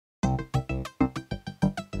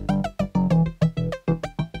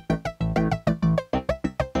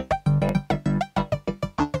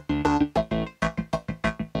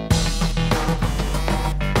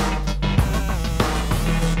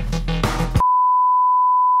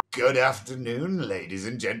Good afternoon, ladies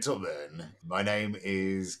and gentlemen. My name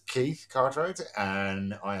is Keith Cartwright,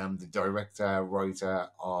 and I am the director, writer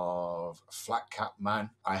of Flat Cap Man.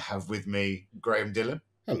 I have with me Graham Dillon.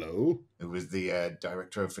 Hello. Who is the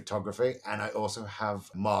director of photography, and I also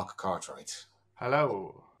have Mark Cartwright.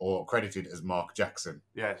 Hello. Or credited as Mark Jackson.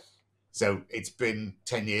 Yes. So it's been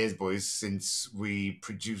 10 years, boys, since we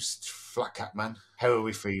produced Flat Cap Man. How are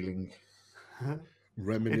we feeling?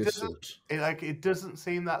 Reminiscent. It doesn't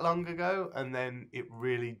seem that long ago, and then it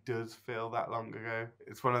really does feel that long ago.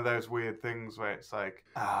 It's one of those weird things where it's like,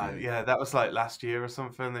 yeah, that was like last year or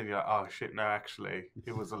something. And then you're like, oh shit, no, actually,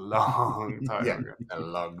 it was a long time ago. A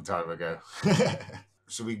long time ago.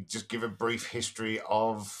 Should we just give a brief history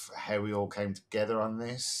of how we all came together on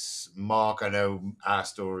this? Mark, I know our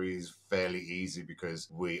story is fairly easy because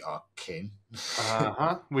we are kin.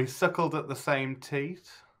 We suckled at the same teat.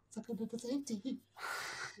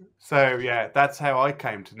 So yeah, that's how I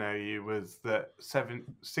came to know you. Was that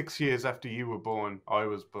 6 years after you were born, I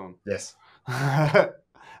was born. Yes.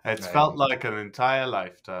 It's felt like an entire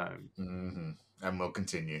lifetime. Mm-hmm. And we'll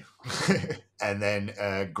continue. And then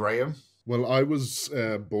Graham. Well, I was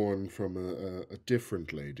born from a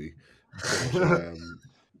different lady, but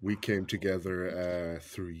we came together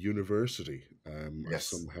through university. I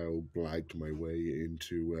somehow blagged my way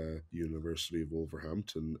into University of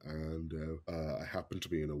Wolverhampton, and I happened to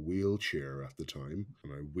be in a wheelchair at the time,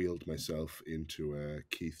 and I wheeled myself into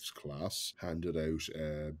Keith's class, handed out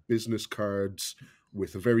business cards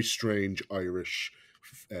with a very strange Irish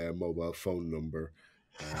mobile phone number,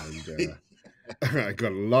 and I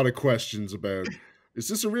got a lot of questions about, is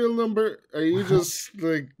this a real number? Are you just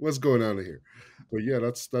like, what's going on here? But yeah,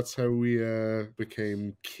 that's how we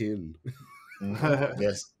became kin.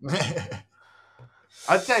 Yes.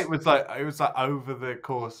 I'd say it was like over the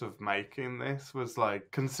course of making this, was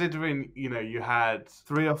like, considering, you know, you had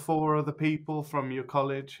 3 or 4 other people from your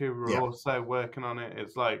college who were also working on it.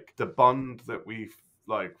 It's like the bond that we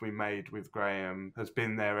made with Graham has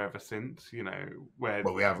been there ever since, you know. Where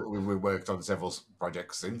we worked on several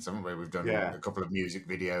projects since, haven't we? We've done a couple of music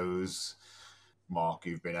videos. Mark,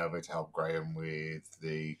 you've been over to help Graham with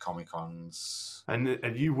the Comic-Cons.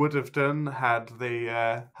 And you would have done had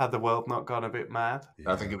the world not gone a bit mad.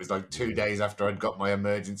 I think it was like 2 days after I'd got my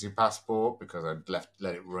emergency passport because I'd let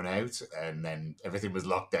it run out, and then everything was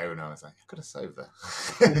locked down. I was like, I could have saved that.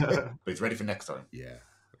 But it's ready for next time. Yeah,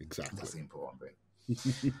 exactly. That's the important bit.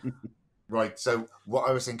 Right, so what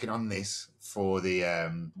I was thinking on this for the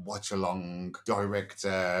watch along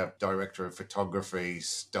director of photography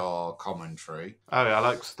star commentary. Oh yeah, I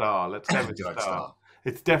like Star. Let's go with Star. Star.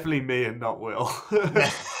 It's definitely me and not Will.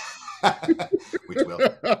 Which will.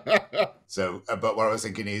 So, but what I was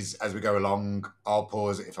thinking is, as we go along, I'll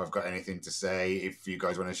pause it if I've got anything to say. If you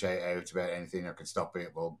guys want to shout out about anything, I can stop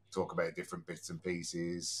it. We'll talk about different bits and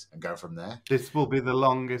pieces and go from there. This will be the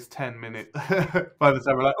longest 10 minutes. By the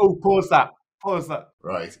time we're like, oh, pause that.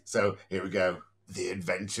 Right, so here we go. The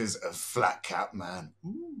Adventures of Flat Cap Man.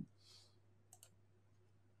 Ooh.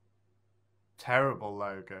 Terrible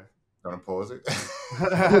logo. Want to pause it?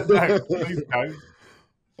 No, please go.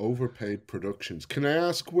 Overpaid Productions. Can I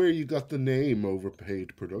ask where you got the name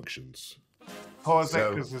Overpaid Productions? Pause it,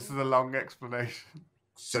 because this is a long explanation.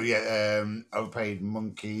 So yeah, Overpaid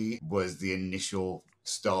Monkey was the initial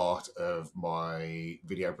start of my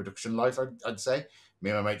video production life, I'd say. Me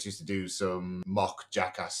and my mates used to do some mock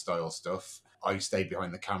Jackass style stuff. I stayed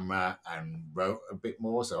behind the camera and wrote a bit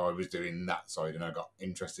more, so I was doing that side and I got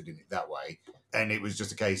interested in it that way. And it was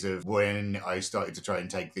just a case of when I started to try and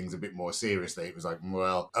take things a bit more seriously, it was like,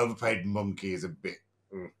 well, Overpaid Monkey is a bit...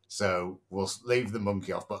 So we'll leave the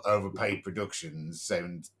monkey off, but Overpaid Productions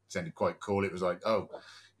sounded quite cool. It was like, oh,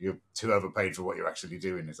 you're too overpaid for what you're actually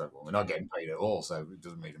doing. It's like, well, we're not getting paid at all, so it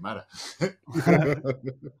doesn't really matter.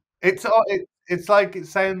 It's like, it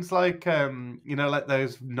sounds like, you know, like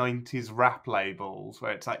those 90s rap labels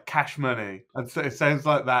where it's like Cash Money. And so it sounds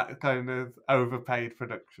like that kind of Overpaid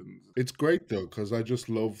Productions. It's great though, because I just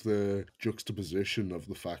love the juxtaposition of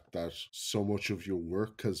the fact that so much of your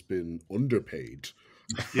work has been underpaid.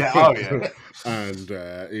 Yeah, oh yeah. And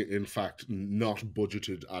in fact, not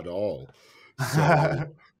budgeted at all. So...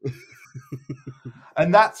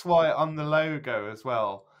 And that's why on the logo as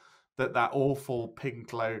well, that awful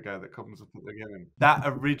pink logo that comes up at the beginning, that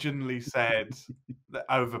originally said the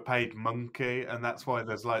Overpaid Monkey, and that's why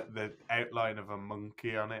there's like the outline of a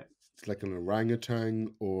monkey on it. It's like an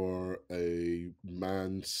orangutan or a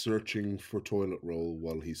man searching for toilet roll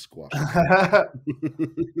while he's squatting.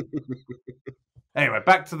 Anyway,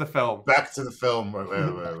 back to the film. Wait.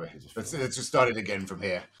 Let's just start it again from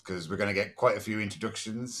here, because we're going to get quite a few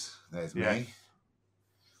introductions. There's me.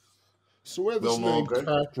 So where does the name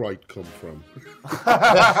Cartwright come from?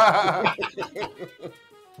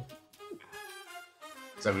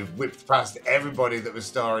 So we've whipped past everybody that was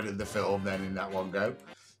starring in the film then in that one go.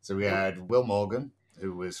 So we had Will Morgan,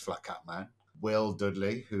 who was Flat Cat Man. Will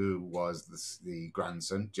Dudley, who was the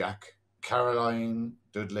grandson, Jack. Caroline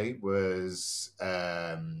Dudley was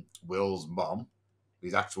Will's mom,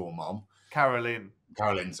 his actual mom. Caroline,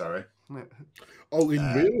 sorry. Oh,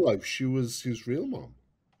 in real life, she was his real mom.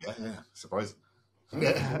 Yeah, surprising.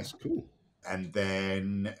 That's cool. And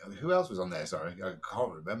then, who else was on there? Sorry, I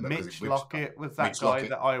can't remember. Mitch Lockett was that guy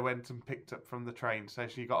that I went and picked up from the train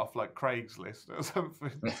station. He got off like Craigslist or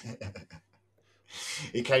something.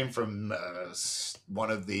 He came from one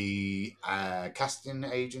of the casting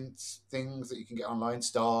agents things that you can get online,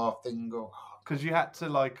 Star thing. Because you had to,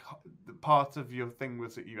 like, part of your thing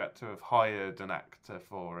was that you had to have hired an actor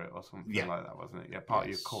for it or something like that, wasn't it? Yeah, part of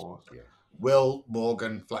your course. Yeah. Will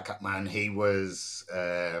Morgan, Flat Cat Man, he was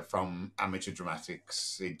from amateur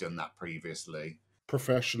dramatics. He'd done that previously.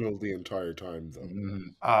 Professional the entire time, though. Mm-hmm.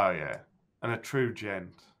 Oh, yeah. And a true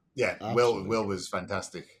gent. Yeah, Will was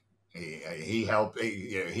fantastic. He helped.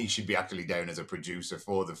 He should be actually down as a producer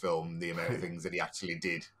for the film. The amount of things that he actually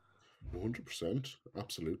did. 100%,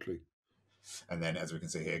 absolutely. And then, as we can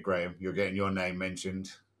see here, Graham, you're getting your name mentioned.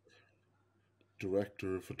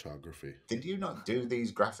 Director of photography. Did you not do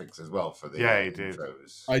these graphics as well for the he did.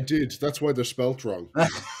 intros? I did. That's why they're spelt wrong.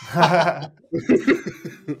 I'm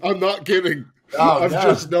not kidding. I've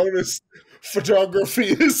just noticed photography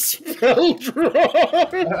is spelled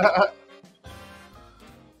wrong.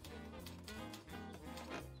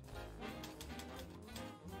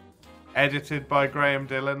 Edited by Graham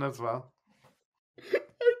Dillon as well. I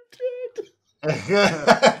did.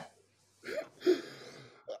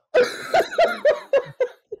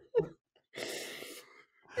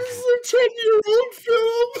 This is a 10-year-old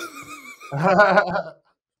film.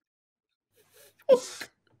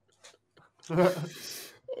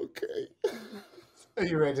 Okay. Are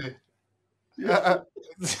you ready? Yeah.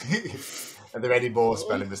 Are there any more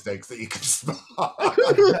spelling mistakes that you can spot?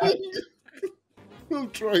 I'll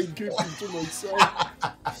try and keep them to myself.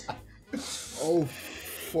 Oh,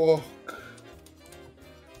 fuck.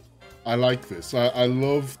 I like this. I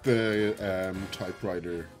love the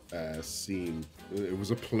typewriter scene. It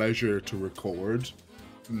was a pleasure to record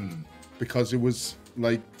because it was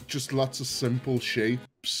like just lots of simple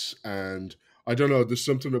shapes, and I don't know, there's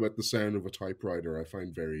something about the sound of a typewriter I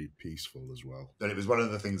find very peaceful as well. And it was one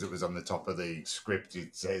of the things that was on the top of the script.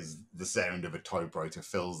 It says the sound of a typewriter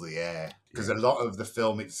fills the air. Because a lot of the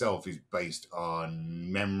film itself is based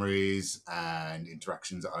on memories and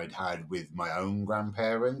interactions that I'd had with my own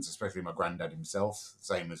grandparents, especially my granddad himself,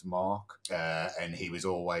 same as Mark. And he was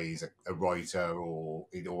always a writer, or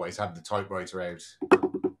he'd always had the typewriter out.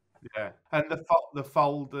 Yeah, and the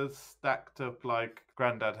folders stacked up, like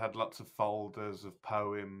Grandad had lots of folders of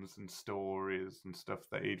poems and stories and stuff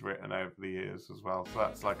that he'd written over the years as well. So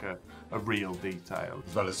that's like a real detail.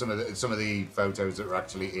 As well as some of the photos that were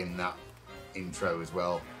actually in that intro as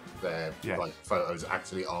well. They're like photos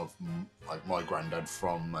actually of like my granddad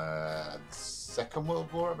from the Second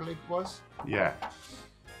World War, I believe it was. Yeah.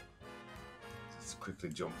 Let's quickly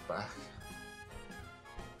jump back.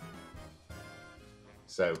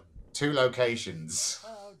 So, 2 locations.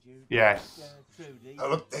 Yes. Oh,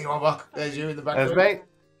 look, there you are, Mark. There's you in the background. There's me.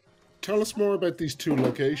 Tell us more about these 2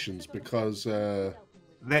 locations, because...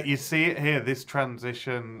 that you see it here, this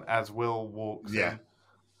transition as Will walks in.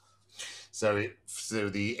 So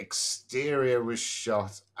the exterior was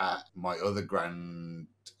shot at my other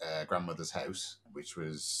grandmother's house, which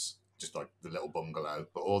was just like the little bungalow.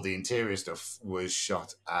 But all the interior stuff was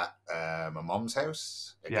shot at my mom's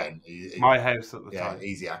house. Again, my house at the time. Yeah,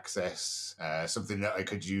 easy access. Something that I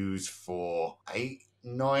could use for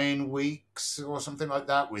 8-9 weeks or something like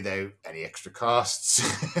that without any extra costs.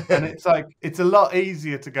 And it's like, it's a lot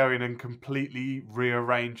easier to go in and completely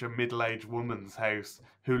rearrange a middle-aged woman's house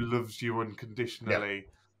who loves you unconditionally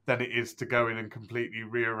than it is to go in and completely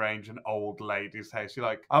rearrange an old lady's house. You're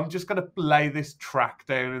like, I'm just going to lay this track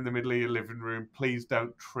down in the middle of your living room. Please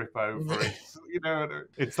don't trip over it. You know,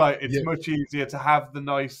 it's like, it's much easier to have the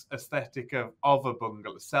nice aesthetic of a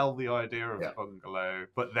bungalow, sell the idea of a bungalow.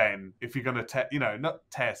 But then if you're going to, not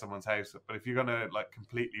tear someone's house up, but if you're going to like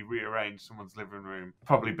completely rearrange someone's living room,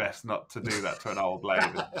 probably best not to do that to an old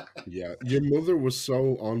lady. Yeah, your mother was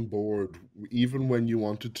so on board, even when you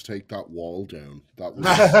wanted to take that wall down. That was...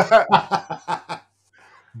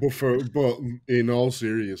 But in all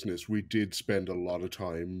seriousness, we did spend a lot of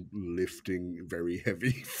time lifting very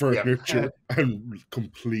heavy furniture and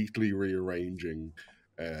completely rearranging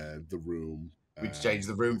the room We'd change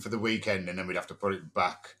the room for the weekend, and then we'd have to put it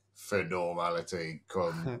back for normality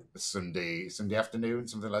come Sunday afternoon,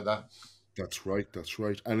 something like that. That's right.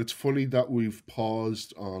 And it's funny that we've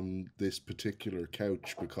paused on this particular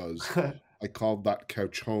couch because I called that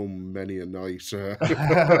couch home many a night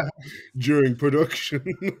during production.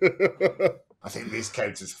 I think this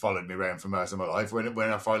couch has followed me around for most of my life. When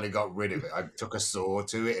I finally got rid of it, I took a saw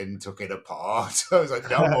to it and took it apart. I was like,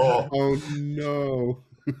 no more. Oh, no.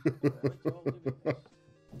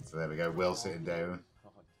 So there we go, Will sitting down.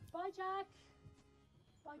 Bye, Jack.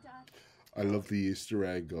 Bye, Dad. I love the Easter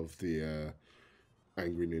egg of the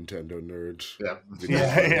angry Nintendo nerd. Yeah.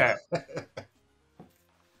 Yeah.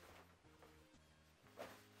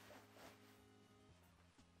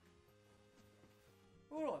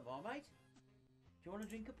 All right, Marmite. Do you want to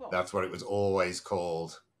drink a pop? That's what it was always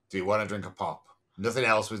called. Do you want to drink a pop? Nothing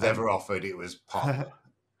else was ever offered. It was pop.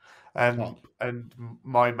 and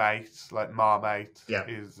my mate, like Marmite, Yeah.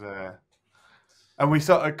 is. And we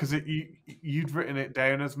sort of, because you'd written it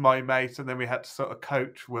down as my mate, and then we had to sort of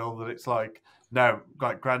coach Will that it's like, no,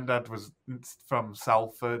 like Grandad was from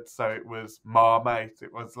Salford, so it was Marmite.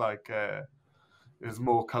 It was like, it was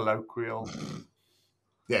more colloquial.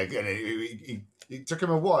 Yeah, and it took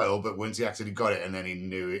him a while, but once he actually got it, and then he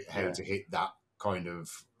knew how to hit that kind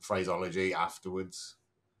of phraseology afterwards.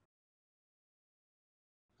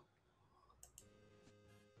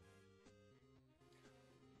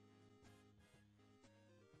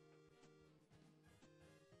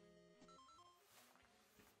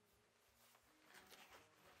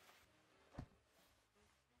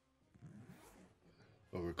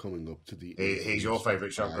 Oh, we're coming up to the... He's your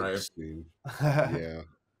favourite shot, Graham. Yeah.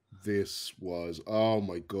 This was... Oh,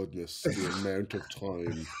 my goodness. The amount of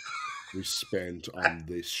time we spent on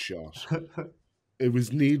this shot. It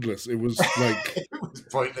was needless. It was like... It was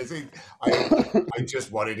pointless. I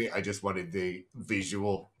just wanted it. I just wanted the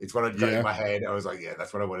visual. It's what I'd got in my head. I was like, yeah,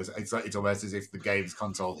 that's what I want. It's almost as if the game's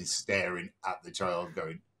console is staring at the child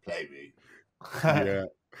going, play me. Yeah.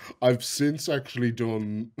 I've since actually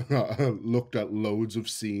looked at loads of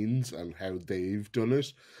scenes and how they've done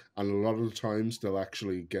it, and a lot of the times they'll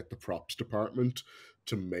actually get the props department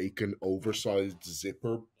to make an oversized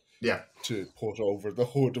zipper to put over the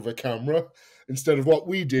hood of a camera instead of what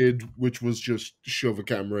we did, which was just shove a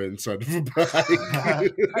camera inside of a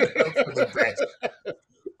bag.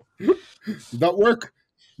 Did that work?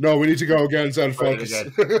 No, we need to go again. It's out of focus.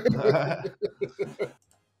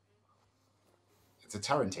 It's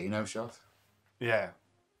a Tarantino shot. Yeah.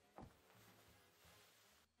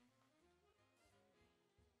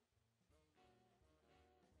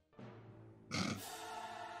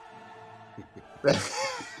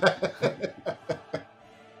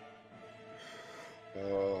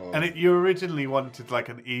 And you originally wanted like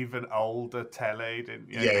an even older telly, didn't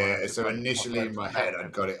you? Yeah. So initially in my head,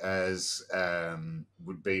 I'd got it as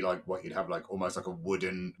would be like what you'd have, like almost like a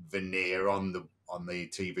wooden veneer on the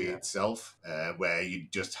TV itself, where you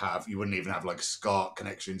wouldn't even have like SCART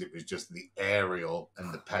connections. It was just the aerial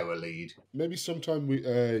and the power lead. Maybe sometime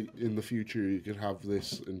in the future you could have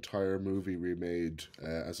this entire movie remade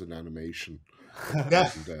as an animation.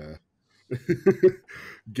 And,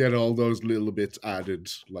 get all those little bits added,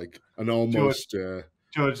 like an almost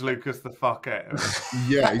George Lucas the fuck out.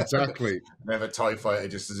 Yeah, exactly. Never TIE fighter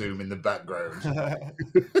just zoom in the background.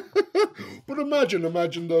 But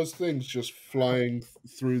imagine those things just flying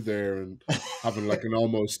through there and having like an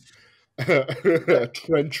almost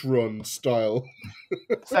trench run style.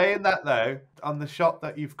 Saying that though, on the shot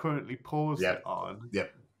that you've currently paused it on,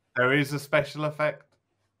 there is a special effect.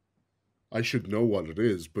 I should know what it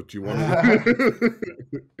is, but do you want to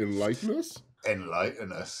enlighten us?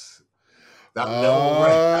 Enlighten us. That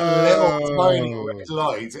little tiny red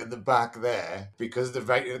light at the back there, because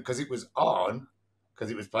it was on, because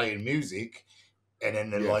it was playing music, and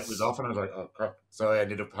then the light was off, and I was like, oh crap. So I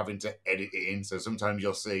ended up having to edit it in. So sometimes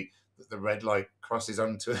you'll see that the red light crosses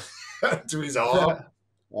onto his arm.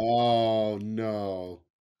 Oh no.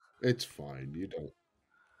 It's fine. You don't.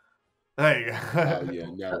 There you go. Oh yeah,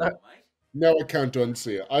 now I can't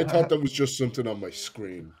unsee it. I thought that was just something on my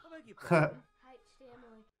screen.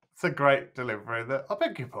 It's a great delivery. I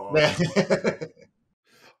beg your pardon.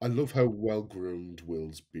 I love how well groomed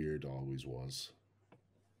Will's beard always was.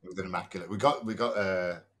 It was immaculate. We got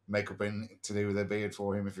makeup in to do with their beard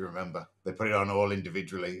for him, if you remember. They put it on all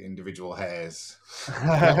individual hairs.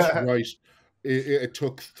 That's right. It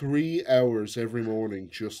took 3 hours every morning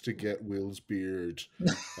just to get Will's beard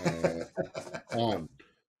on.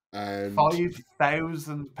 And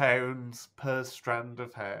 £5,000 per strand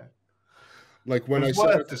of hair. Like when I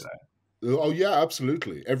said, oh yeah,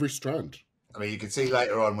 absolutely, every strand. I mean, you can see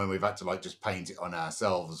later on when we've had to like just paint it on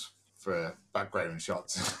ourselves for background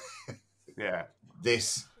shots. Yeah.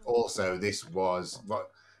 This was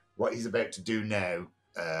what he's about to do now,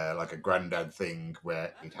 like a granddad thing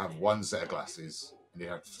where he'd have one set of glasses and he'd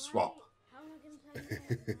have to swap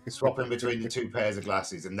in between the two pairs of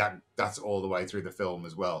glasses, and that's all the way through the film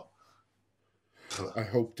as well. I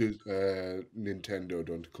hope that Nintendo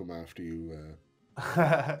don't come after you.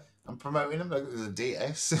 I'm promoting them like the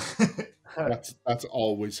DS. That's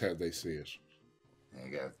always how they see it. There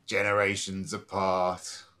you go. Generations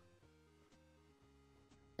apart.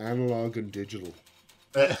 Analog and digital.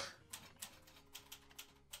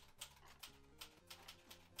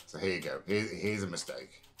 So here you go. Here's a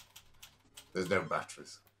mistake. There's no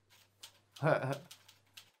batteries. That's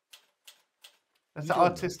an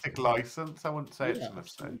artistic license. I wouldn't say it's a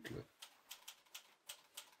mistake. Absolutely.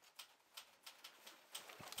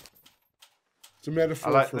 It's a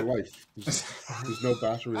metaphor for life. There's no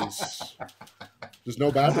batteries. There's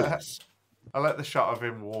no batteries. I like the shot of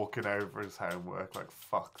him walking over his homework, like,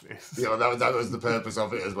 fuck this. Yeah, that was the purpose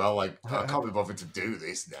of it as well. Like, I can't be bothered to do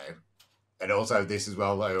this now. And also this as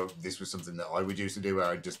well, like, this was something that I would used to do where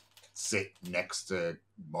I'd just sit next to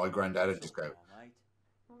my granddad and just go,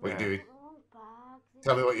 what are you doing?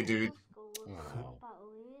 Tell me what you're doing. Oh,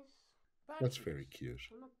 that's very cute.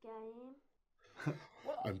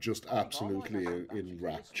 I'm just absolutely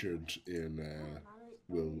enraptured in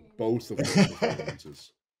both of their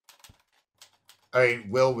performances. I mean,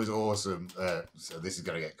 Will was awesome. So this is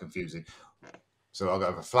going to get confusing. So I'll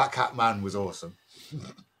go for Flat Cat Man was awesome.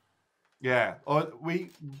 Yeah, or we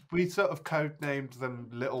sort of codenamed them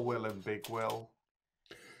Little Will and Big Will.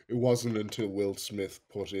 It wasn't until Will Smith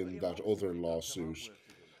put in that other lawsuit.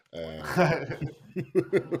 I've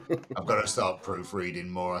got to start proofreading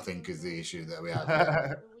more, I think, is the issue that we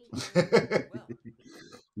have.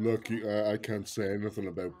 Look, I can't say anything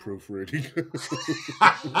about proofreading.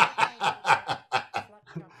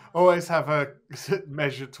 Always have a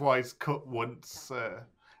measure twice, cut once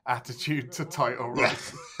attitude to title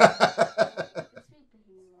writing.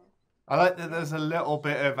 I like that there's a little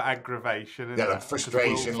bit of aggravation. Yeah, like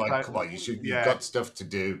frustration, like, come on, you've got stuff to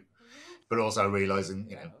do. But also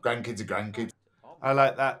realising, grandkids are grandkids. I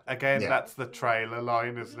like that. Again, that's the trailer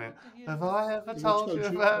line, isn't it? Have I ever told you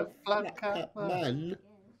about Flat Cat Man?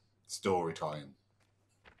 Story time.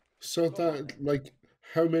 So that, like,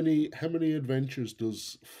 how many adventures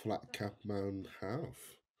does Flat Cat Man have?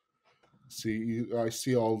 See, I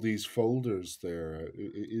see all these folders there.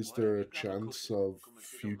 Is there a chance of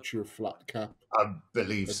future Flat Cap? I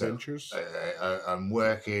believe adventures? So. I'm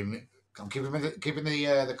working. I'm keeping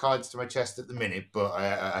the cards to my chest at the minute, but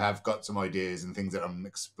I have got some ideas and things that I'm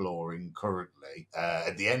exploring currently.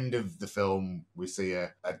 At the end of the film, we see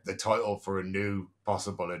the title for a new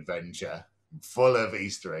possible adventure, full of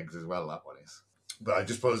Easter eggs as well. That one is. But I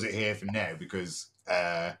just pose it here for now because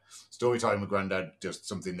story time with Grandad, just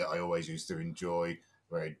something that I always used to enjoy,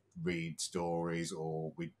 where I'd read stories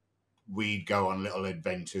or we'd go on little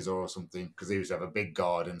adventures or something, because he used to have a big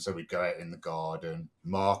garden, so we'd go out in the garden.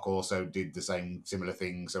 Mark also did the similar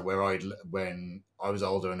thing. So when I was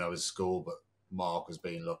older and I was at school, but Mark was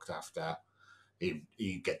being looked after,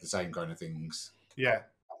 he'd get the same kind of things. Yeah,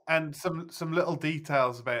 and some little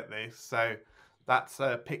details about this. So that's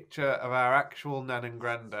a picture of our actual Nan and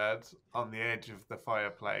Grandad on the edge of the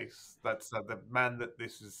fireplace. That's the man that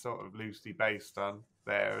this is sort of loosely based on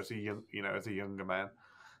there as a younger man.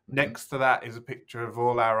 Next to that is a picture of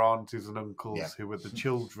all our aunties and uncles who were the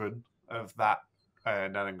children of that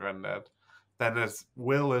Nan and Grandad. Then there's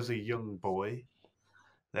Will as a young boy.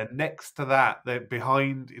 Then next to that,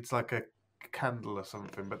 behind, it's like a candle or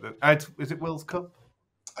something. But is it Will's cup?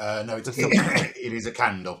 No, it is a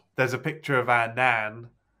candle. There's a picture of our Nan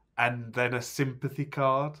and then a sympathy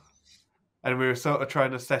card. And we were sort of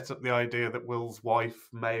trying to set up the idea that Will's wife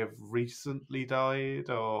may have recently died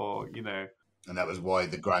or, And that was why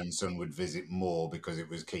the grandson would visit more, because it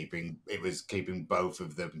was keeping both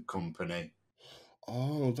of them company.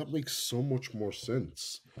 Oh, that makes so much more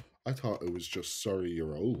sense. I thought it was just sorry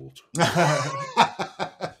you're old.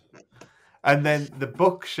 And then the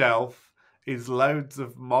bookshelf is loads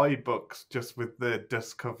of my books, just with the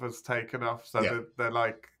dust covers taken off. So they're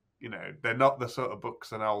like, they're not the sort of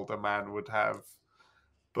books an older man would have,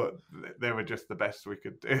 but they were just the best we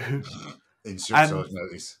could do. Instructions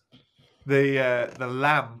notice. The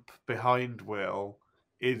lamp behind Will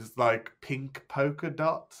is like pink polka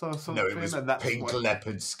dots or something. No, it was and that's pink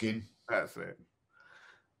leopard skin. That's it.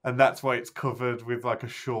 And that's why it's covered with like a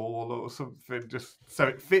shawl or something, just so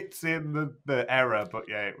it fits in the era. But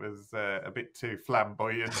yeah, it was a bit too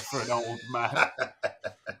flamboyant for an old man.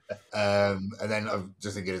 And then I'm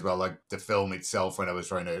just thinking as well, like the film itself, when I was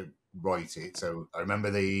trying to write it. So I remember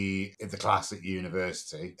the class at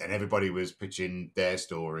university, and everybody was pitching their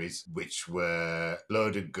stories, which were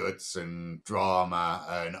blood and guts and drama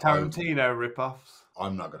and Tarantino ripoffs.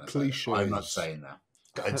 I'm not going to Cliches. I'm not saying that.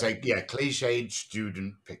 I'd say, yeah, cliched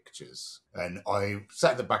student pictures. And I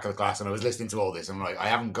sat at the back of the class and I was listening to all this. And I'm like, I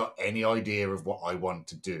haven't got any idea of what I want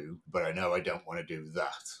to do, but I know I don't want to do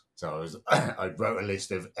that. So I wrote a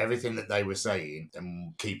list of everything that they were saying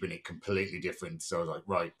and keeping it completely different. So I was like,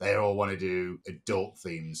 right, they all want to do adult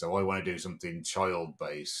themes. So I want to do something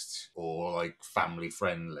child-based or like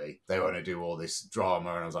family-friendly. They want to do all this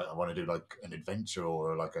drama. And I was like, I want to do like an adventure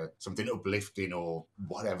or like something uplifting or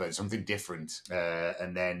whatever, something different.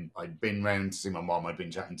 And then I'd been round to see my mom. I'd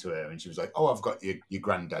been chatting to her and she was like, oh, I've got your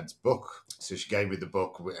granddad's book. So she gave me the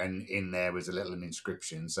book and in there was a little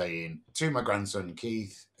inscription saying, to my grandson,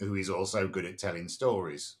 Keith, who is also good at telling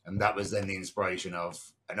stories. And that was then the inspiration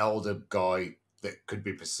of an older guy that could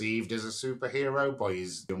be perceived as a superhero by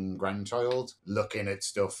his young grandchild, looking at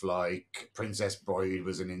stuff like Princess Bride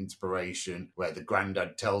was an inspiration, where the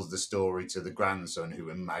granddad tells the story to the grandson who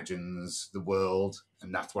imagines the world.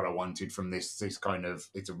 And that's what I wanted from this kind of,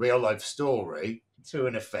 it's a real life story to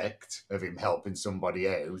an effect of him helping somebody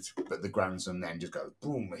out, but the grandson then just goes,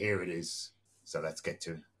 boom, here it is. So let's get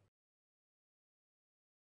to